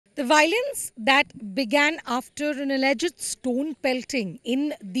The violence that began after an alleged stone pelting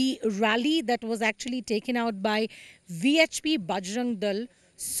in the rally that was actually taken out by VHP Bajrang Dal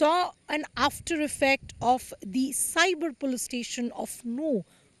saw an after effect of the cyber police station of Nuh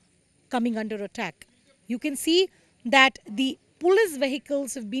coming under attack. You can see that the police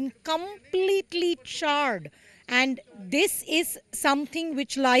vehicles have been completely charred, and this is something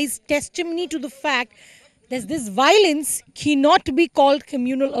which lies testimony to the fact that this violence cannot be called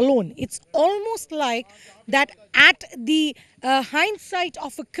communal alone. It's almost like that at the hindsight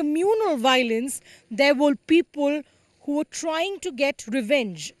of a communal violence, there were people who were trying to get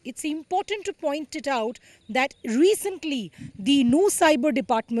revenge. It's important to point it out that recently the new cyber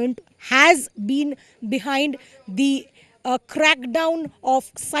department has been behind the crackdown of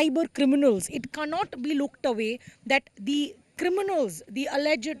cyber criminals. It cannot be looked away that the criminals, the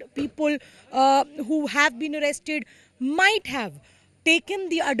alleged people who have been arrested, might have taken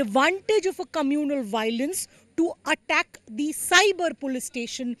the advantage of a communal violence to attack the cyber police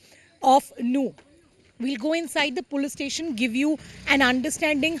station of Nuh. We'll go inside the police station, give you an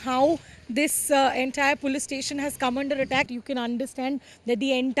understanding how this entire police station has come under attack. You can understand that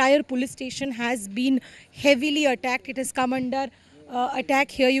the entire police station has been heavily attacked. It has come under attack.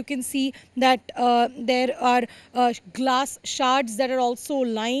 Here you can see that there are glass shards that are also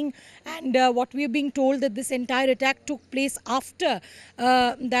lying, and what we are being told that this entire attack took place after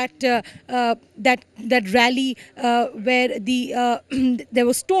that rally where there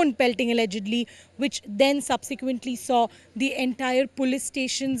was stone pelting allegedly, which then subsequently saw the entire police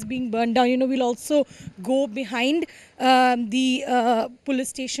stations being burned down. We'll also go behind the police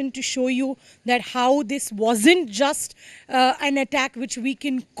station to show you that how this wasn't just an attack which we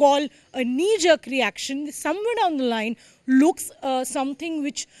can call a knee-jerk reaction. Somewhere down the line looks something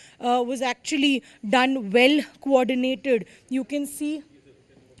which was actually done well coordinated. You can see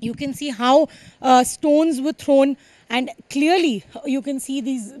how stones were thrown, and clearly you can see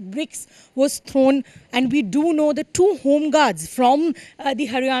these bricks was thrown, and we do know the two home guards from the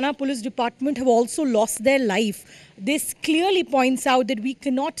Haryana Police Department have also lost their life. This clearly points out that we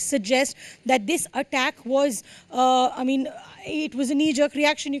cannot suggest that this attack was, it was a knee-jerk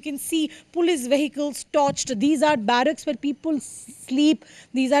reaction. You can see police vehicles torched. These are barracks where people sleep.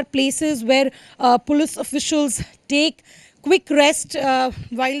 These are places where police officials take quick rest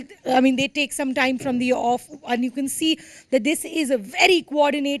while they take some time from the off, and you can see that this is a very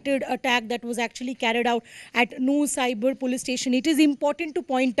coordinated attack that was actually carried out at Nuh Cyber Police Station. It is important to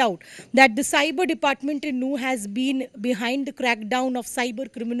point out that the cyber department in Nuh has been behind the crackdown of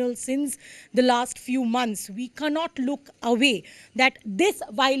cyber criminals since the last few months. We cannot look away that this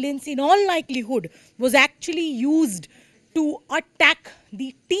violence in all likelihood was actually used to attack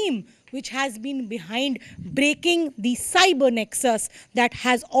the team which has been behind breaking the cyber nexus that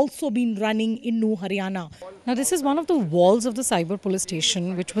has also been running in Nuh, Haryana. Now, this is one of the walls of the cyber police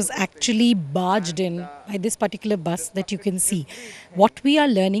station, which was actually barged in by this particular bus that you can see. What we are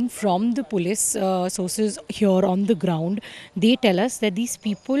learning from the police sources here on the ground, they tell us that these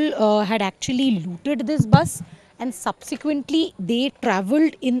people had actually looted this bus, and subsequently they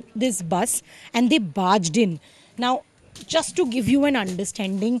travelled in this bus and they barged in. Now, just to give you an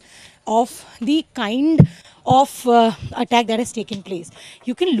understanding of the kind of attack that has taken place,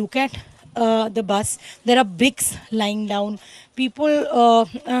 you can look at the bus. There are bricks lying down. People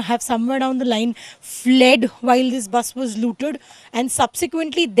have somewhere down the line fled while this bus was looted, and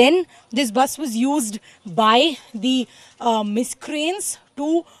subsequently then this bus was used by the miscreants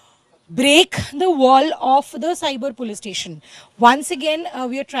to break the wall of the cyber police station. Once again,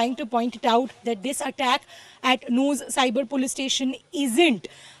 we are trying to point it out that this attack at Nuh's cyber police station isn't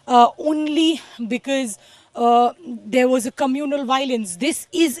only because there was a communal violence. This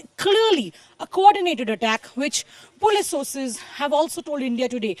is clearly a coordinated attack, which police sources have also told India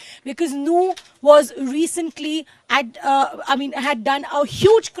Today, because Nuh was recently had done a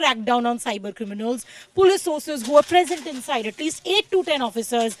huge crackdown on cyber criminals. Police sources who were present inside, at least 8 to 10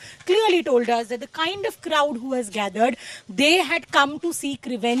 officers, clearly told us that the kind of crowd who has gathered, they had come to seek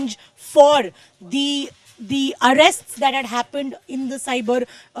revenge for the arrests that had happened in the cyber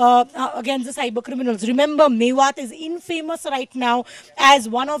against the cyber criminals. Remember, Mewat is infamous right now as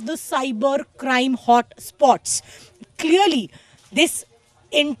one of the cyber crime hot spots. Clearly, this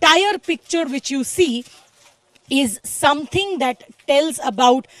entire picture which you see is something that tells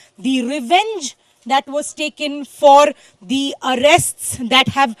about the revenge that was taken for the arrests that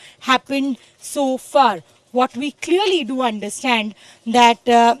have happened so far. What we clearly do understand that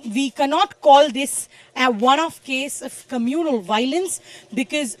we cannot call this a one-off case of communal violence,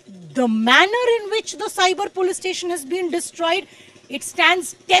 because the manner in which the cyber police station has been destroyed, It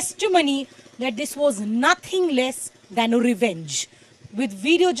stands testimony that this was nothing less than a revenge. With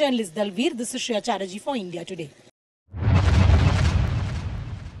video journalist Dalveer, this is Shreya Chatterjee for India Today.